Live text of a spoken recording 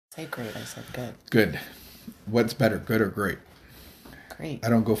Say great. I said good. Good. What's better, good or great? Great. I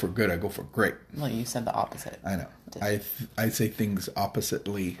don't go for good. I go for great. Well, you said the opposite. I know. I say things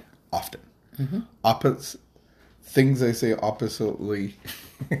oppositely often. Mm-hmm. Things I say oppositely.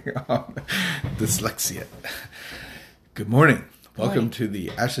 Dyslexia. Good morning. Welcome to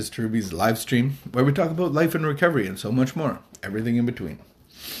the Ashes to Rubies live stream, where we talk about life and recovery and so much more. Everything in between.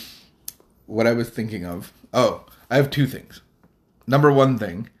 What I was thinking of. Oh, I have two things. Number one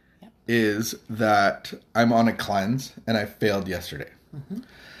thing is that I'm on a cleanse and I failed yesterday. Mm-hmm.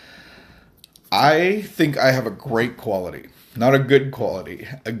 I think I have a great quality. Not a good quality,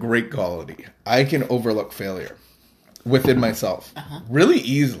 a great quality. I can overlook failure within myself really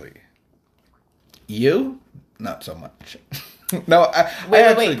easily. You? Not so much. No, I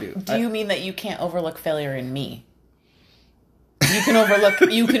actually do. Do you mean that you can't overlook failure in me? You can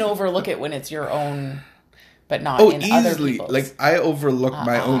overlook it when it's your own, but not in easily. Other people's. Like I overlook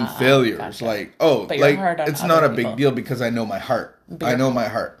my own failures. Gotcha. Like, but you're hard on it's other not a people. big deal because I know my heart. I know my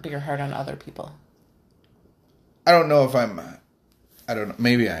heart. But you're hard on other people. I don't know if I don't know.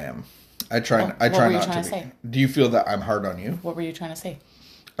 Maybe I am. I try not to be. Say? Do you feel that I'm hard on you? What were you trying to say?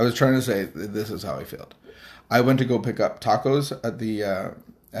 I was trying to say this is how I failed. I went to go pick up tacos at the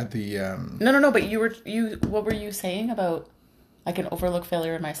No, but what were you saying about I can overlook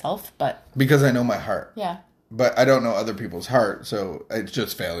failure in myself, but because I know my heart. Yeah. But I don't know other people's heart, so it's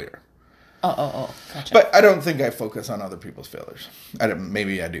just failure. Oh, gotcha. But I don't think I focus on other people's failures.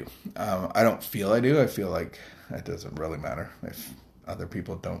 Maybe I do. I don't feel I do. I feel like it doesn't really matter if other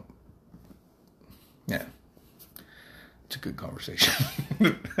people don't. Yeah. It's a good conversation.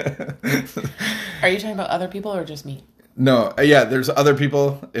 Are you talking about other people or just me? No, yeah, there's other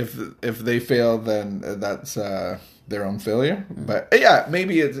people. If they fail, then that's their own failure. Mm-hmm. But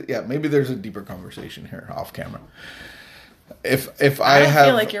maybe there's a deeper conversation here off camera. If I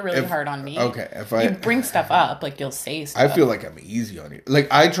feel like you're really hard on me. Okay, you bring stuff up, like you'll say stuff. I feel like I'm easy on you. Like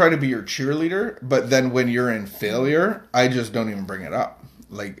I try to be your cheerleader, but then when you're in failure, I just don't even bring it up.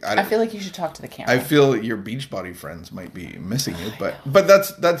 Like I feel like you should talk to the camera. I feel your Beachbody friends might be missing you, but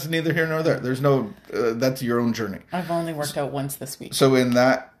that's neither here nor there. There's no that's your own journey. I've only worked out once this week. So in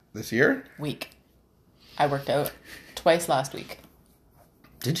this year? Week. I worked out twice last week.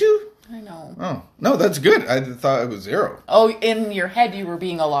 Did you? I know. Oh, no, that's good. I thought it was 0. Oh, in your head you were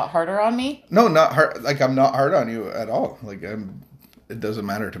being a lot harder on me? No, not hard. Like I'm not hard on you at all. Like it doesn't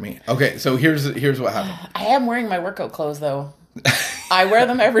matter to me. Okay, so here's what happened. I am wearing my workout clothes though. I wear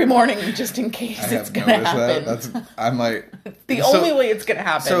them every morning just in case it's going to happen. I'm like the only way it's going to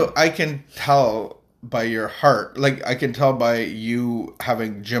happen. So I can tell by your heart, like I can tell by you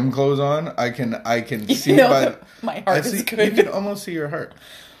having gym clothes on. I can see by my heart is good. You can almost see your heart.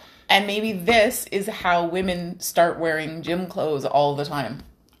 And maybe this is how women start wearing gym clothes all the time.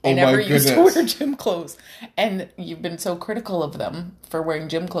 I never used to wear gym clothes. And you've been so critical of them for wearing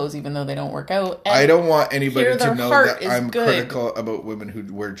gym clothes even though they don't work out. And I don't want anybody to know that I'm good. Critical about women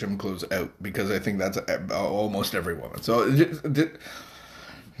who wear gym clothes out because I think that's almost every woman. So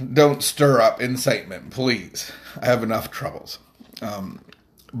don't stir up incitement, please. I have enough troubles.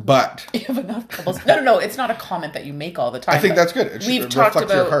 But you have enough troubles. No. It's not a comment that you make all the time. I think that's good. It should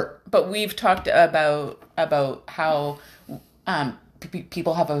reflect your heart. But we've talked about how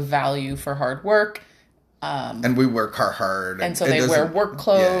people have a value for hard work. And we work hard. And so they wear work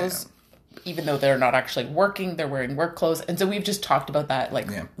clothes. Yeah. Even though they're not actually working, they're wearing work clothes. And so we've just talked about that. Like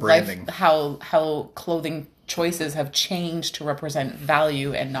branding. How clothing choices have changed to represent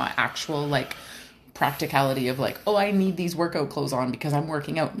value and not actual like practicality of like, oh, I need these workout clothes on because I'm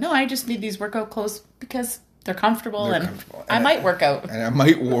working out. No, I just need these workout clothes because they're comfortable and I might work out. And I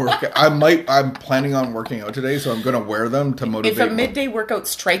might work. I'm planning on working out today, so I'm going to wear them to motivate. If a midday workout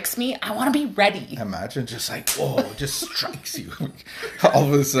strikes me, I want to be ready. Imagine just like, whoa, it just strikes you.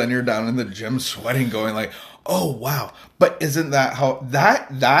 All of a sudden you're down in the gym sweating going like, oh, wow. But isn't that how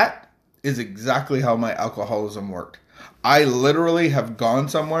that is exactly how my alcoholism worked. I literally have gone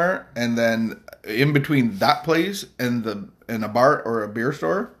somewhere and then in between that place and in a bar or a beer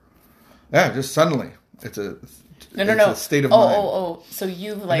store, just suddenly it's a state of mind. So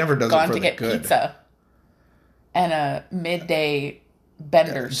you've like gone to get pizza and a midday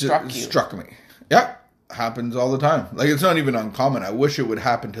bender struck me. Yeah, happens all the time. Like it's not even uncommon. I wish it would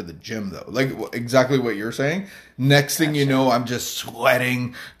happen to the gym though. Like exactly what you're saying. Next thing you know, I'm just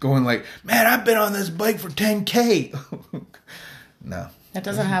sweating, going like, man, I've been on this bike for 10K. No. That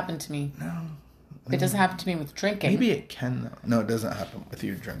doesn't happen to me. No. It doesn't happen to me with drinking. Maybe it can, though. No, it doesn't happen with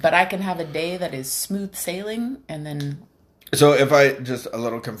you drinking. But I can have a day that is smooth sailing, and then So if I just a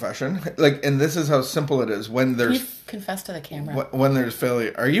little confession, like, and this is how simple it is when Can you there's confess to the camera? when there's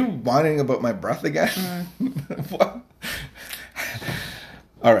failure. Are you whining about my breath again? What?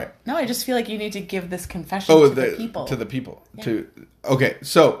 All right. No, I just feel like you need to give this confession to the people. To the people. Yeah. Okay,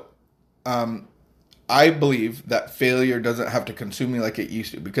 so I believe that failure doesn't have to consume me like it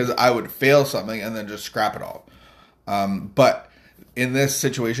used to, because I would fail something and then just scrap it all. But in this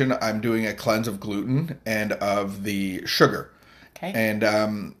situation, I'm doing a cleanse of gluten and of the sugar. Okay.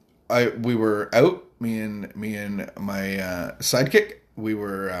 And we were out, me and my sidekick. We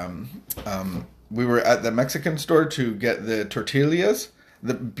were at the Mexican store to get the tortillas,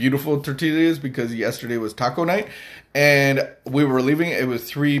 the beautiful tortillas, because yesterday was taco night. And we were leaving. It was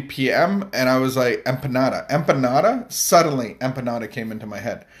 3 p.m. And I was like, empanada. Suddenly, empanada came into my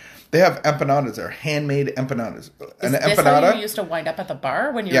head. They have empanadas there, handmade empanadas. Is this how you used to wind up at the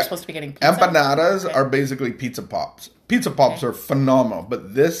bar when you were supposed to be getting pizza? Empanadas are basically pizza pops. Pizza pops are phenomenal,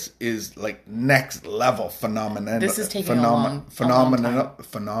 but this is like next level phenomenon. This is taking a long time.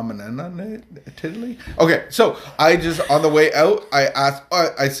 Phenomenally. Okay, so I just, on the way out,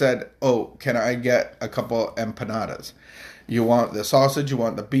 I said, oh, can I get a couple empanadas? You want the sausage, you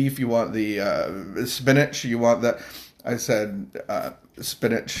want the beef, you want the spinach, you want the... I said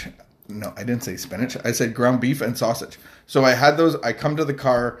spinach. No, I didn't say spinach. I said ground beef and sausage. So I had those. I come to the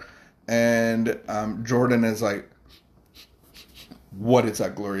car, and Jordan is like, what is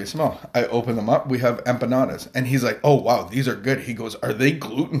that glorious smell? I open them up. We have empanadas. And he's like, oh, wow, these are good. He goes, are they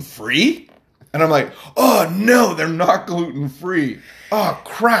gluten-free? And I'm like, oh, no, they're not gluten-free. Oh,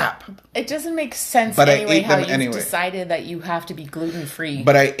 crap. It doesn't make sense anyway how you've decided that you have to be gluten-free.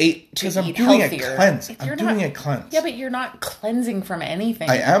 But I ate, because I'm doing a cleanse. I'm doing a cleanse. Yeah, but you're not cleansing from anything.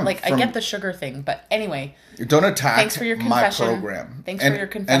 I am. Like, I get the sugar thing, but anyway. Don't attack Thanks for your confession. My program. Thanks for your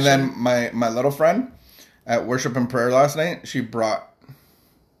confession. And then my little friend at worship and prayer last night, she brought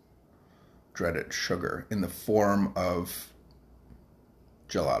dreaded sugar in the form of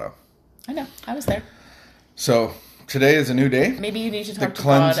gelato. I know. I was there. So today is a new day. Maybe you need to talk to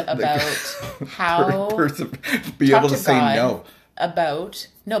God about how... be able to say no.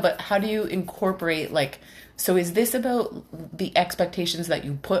 But how do you incorporate, like... So is this about the expectations that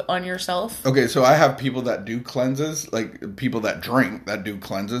you put on yourself? Okay, so I have people that do cleanses, like people that drink that do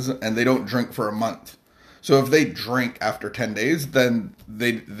cleanses, and they don't drink for a month. So if they drink after 10 days, then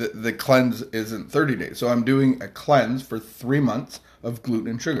the cleanse isn't 30 days. So I'm doing a cleanse for 3 months of gluten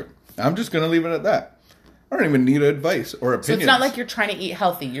and sugar. I'm just going to leave it at that. I don't even need advice or opinions. So it's not like you're trying to eat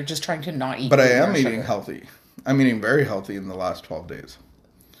healthy. You're just trying to not eat. But I am eating healthy. I'm eating very healthy in the last 12 days.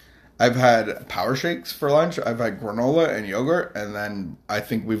 I've had power shakes for lunch. I've had granola and yogurt. And then I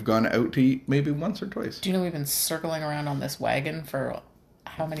think we've gone out to eat maybe once or twice. Do you know we've been circling around on this wagon for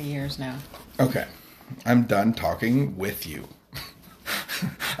how many years now? Okay. I'm done talking with you.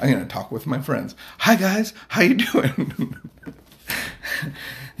 I'm going to talk with my friends. Hi, guys. How you doing?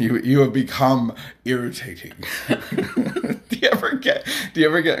 You have become irritating. Do you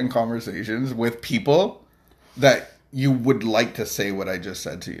ever get in conversations with people that you would like to say what I just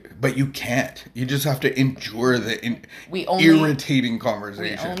said to you, but you can't? You just have to endure the irritating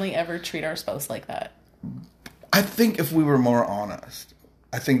conversation. We only ever treat our spouse like that. I think if we were more honest,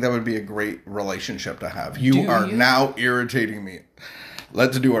 I think that would be a great relationship to have. You are now irritating me.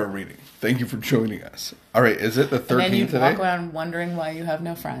 Let's do our reading. Thank you for joining us. All right, is it the 13th today? And then you walk around wondering why you have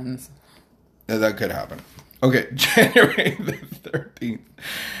no friends. Yeah, that could happen. Okay, January the 13th.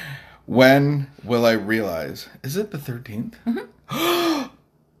 When will I realize? Is it the 13th? Mm-hmm.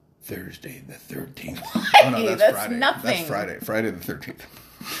 Thursday the 13th. Why? Oh no, that's Friday. Nothing. That's Friday. Friday the 13th.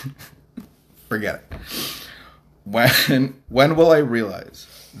 Forget it. When will I realize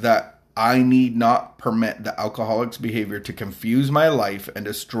that I need not permit the alcoholic's behavior to confuse my life and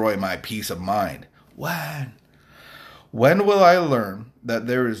destroy my peace of mind? When? When will I learn that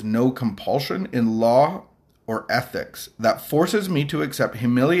there is no compulsion in law or ethics that forces me to accept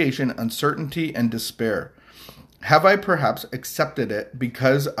humiliation, uncertainty, and despair? Have I perhaps accepted it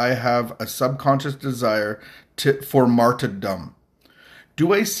because I have a subconscious desire for martyrdom?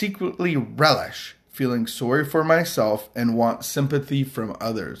 Do I secretly relish feeling sorry for myself and want sympathy from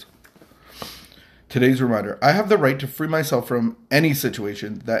others? Today's reminder: I have the right to free myself from any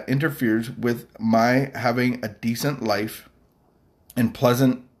situation that interferes with my having a decent life and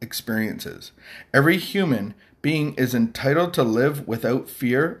pleasant experiences. Every human being is entitled to live without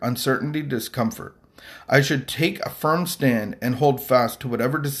fear, uncertainty, discomfort. I should take a firm stand and hold fast to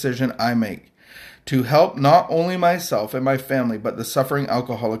whatever decision I make to help not only myself and my family, but the suffering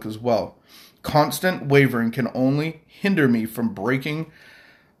alcoholic as well. Constant wavering can only hinder me from breaking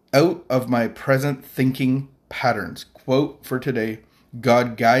out of my present thinking patterns. Quote for today: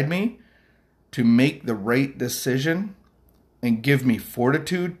 God, guide me to make the right decision and give me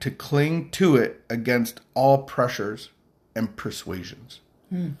fortitude to cling to it against all pressures and persuasions.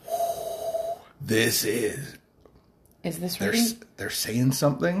 This is this reading they're saying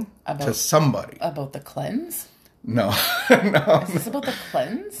something to about somebody. about the cleanse? No. No. Is this about the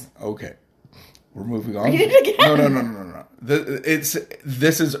cleanse? Okay. We're moving on. Read it again. No.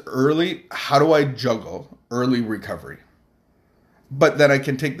 This is early. How do I juggle early recovery? But then I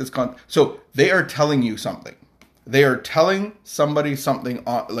can take this so they are telling you something. They are telling somebody something,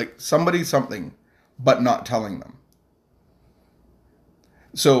 something, but not telling them.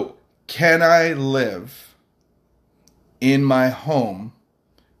 So can I live in my home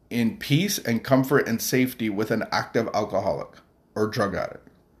in peace and comfort and safety with an active alcoholic or drug addict?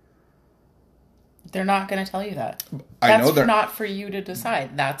 They're not going to tell you that. I know That's not for you to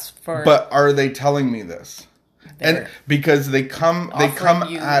decide. That's for... But are they telling me this? And because they come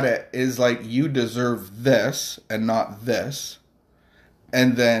at it is like, you deserve this and not this.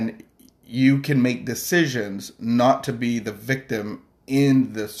 And then you can make decisions not to be the victim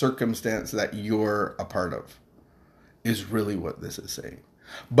in the circumstance that you're a part of, is really what this is saying.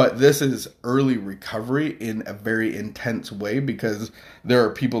 But this is early recovery in a very intense way, because there are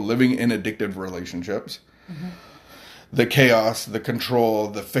people living in addictive relationships. Mm-hmm. The chaos, the control,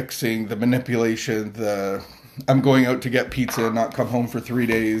 the fixing, the manipulation, I'm going out to get pizza and not come home for 3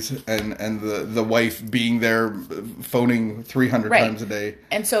 days, and the wife being there phoning 300 times a day.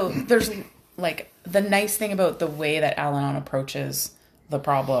 And so there's like, the nice thing about the way that Al-Anon approaches the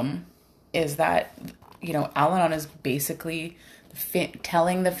problem is that, you know, Al-Anon is basically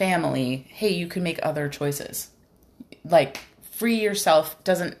telling the family, hey, you can make other choices. Like, free yourself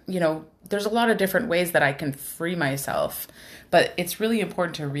doesn't, you know, there's a lot of different ways that I can free myself, but it's really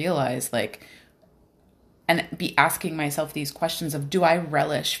important to realize, like, and be asking myself these questions of, do I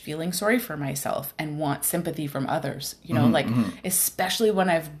relish feeling sorry for myself and want sympathy from others? You know, especially when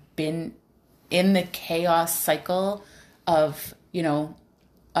I've been in the chaos cycle of,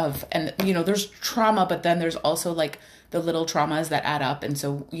 and there's trauma, but then there's also like the little traumas that add up. And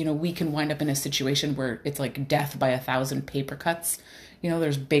so, you know, we can wind up in a situation where it's like death by 1,000 paper cuts. You know,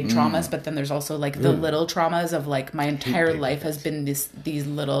 there's big traumas, but then there's also like the little traumas of like, my entire life has been these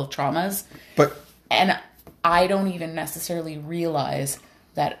little traumas. And I don't even necessarily realize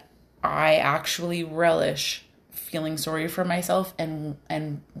that I actually relish feeling sorry for myself and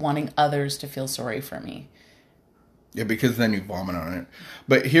wanting others to feel sorry for me. Yeah, because then you vomit on it.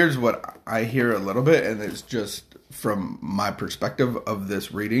 But here's what I hear a little bit, and it's just from my perspective of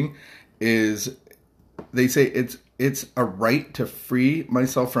this reading, is they say it's a right to free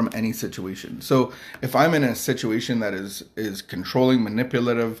myself from any situation. So if I'm in a situation that is controlling,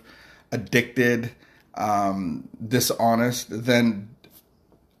 manipulative, addicted, dishonest, then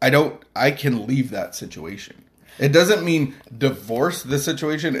I can leave that situation. It doesn't mean divorce the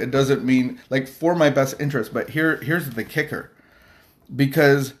situation. It doesn't mean like for my best interest. But here's the kicker.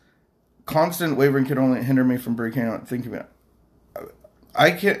 Because constant wavering can only hinder me from breaking out and thinking about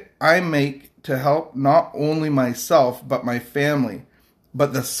it. I make to help not only myself, but my family,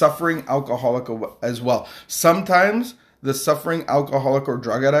 but the suffering alcoholic as well. Sometimes the suffering alcoholic or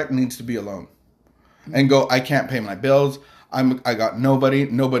drug addict needs to be alone and go, I can't pay my bills. I got nobody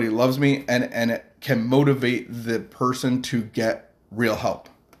loves me, and it can motivate the person to get real help.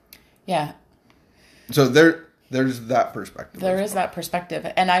 Yeah. So there's that perspective. There is that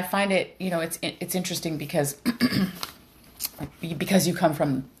perspective. And I find it, it's interesting because you come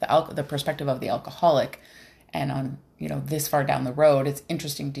from the perspective of the alcoholic, and on, this far down the road, it's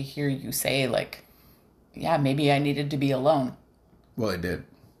interesting to hear you say like, yeah, maybe I needed to be alone. Well, I did.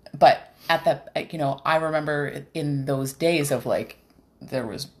 But at that, I remember in those days of like, there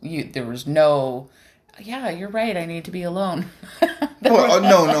was no, yeah, you're right, I need to be alone.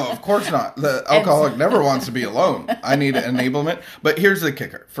 No, of course not. The alcoholic never wants to be alone. I need enablement. But here's the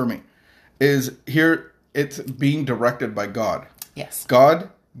kicker for me, is here it's being directed by God. Yes. God,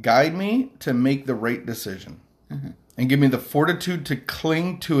 guide me to make the right decision. Mm-hmm. And give me the fortitude to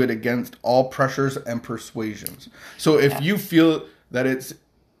cling to it against all pressures and persuasions. So if you feel that it's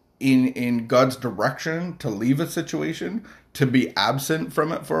in God's direction to leave a situation, to be absent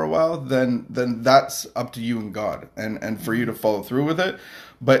from it for a while, then that's up to you and God, and for you to follow through with it.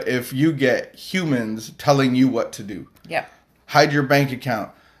 But if you get humans telling you what to do, hide your bank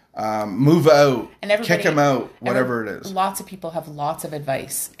account, move out, kick him out, whatever it is. Lots of people have lots of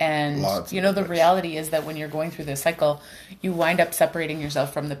advice. And, the reality is that when you're going through this cycle, you wind up separating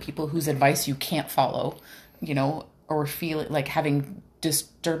yourself from the people whose advice you can't follow, or feel like having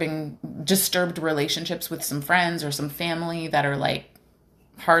disturbed relationships with some friends or some family that are like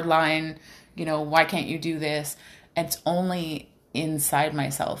hardline, why can't you do this? And it's only inside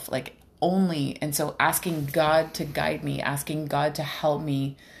myself, like only. And so asking God to guide me, asking God to help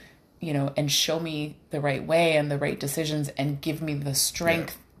me, and show me the right way and the right decisions and give me the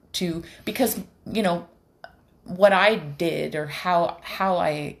strength to, because, what I did or how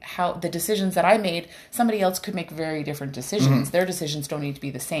the decisions that I made, somebody else could make very different decisions. Their decisions don't need to be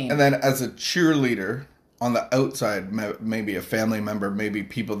the same. And then as a cheerleader on the outside, maybe a family member, maybe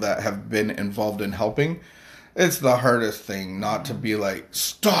people that have been involved in helping, it's the hardest thing not to be like,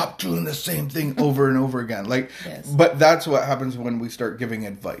 stop doing the same thing over and over again. Like, Yes. But that's what happens when we start giving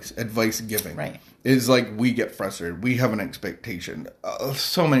advice giving. Right. Is like we get frustrated. We have an expectation.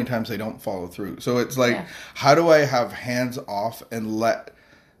 So many times they don't follow through. So it's like, how do I have hands off and let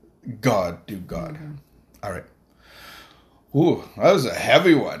God do God? Mm-hmm. All right. Ooh, that was a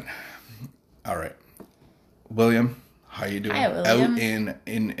heavy one. All right. William, how you doing? Hi, William. Out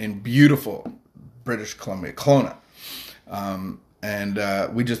in beautiful British Columbia, Kelowna.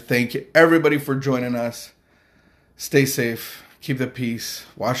 And we just thank everybody for joining us. Stay safe. Keep the peace.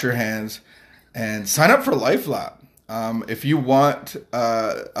 Wash your hands. And sign up for LifeLab. If you want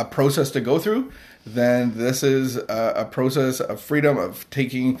a process to go through, then this is a process of freedom, of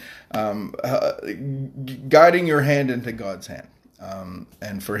taking, guiding your hand into God's hand,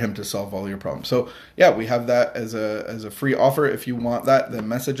 and for Him to solve all your problems. So, yeah, we have that as a free offer. If you want that, then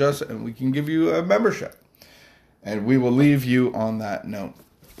message us, and we can give you a membership. And we will leave you on that note.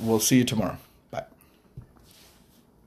 We'll see you tomorrow.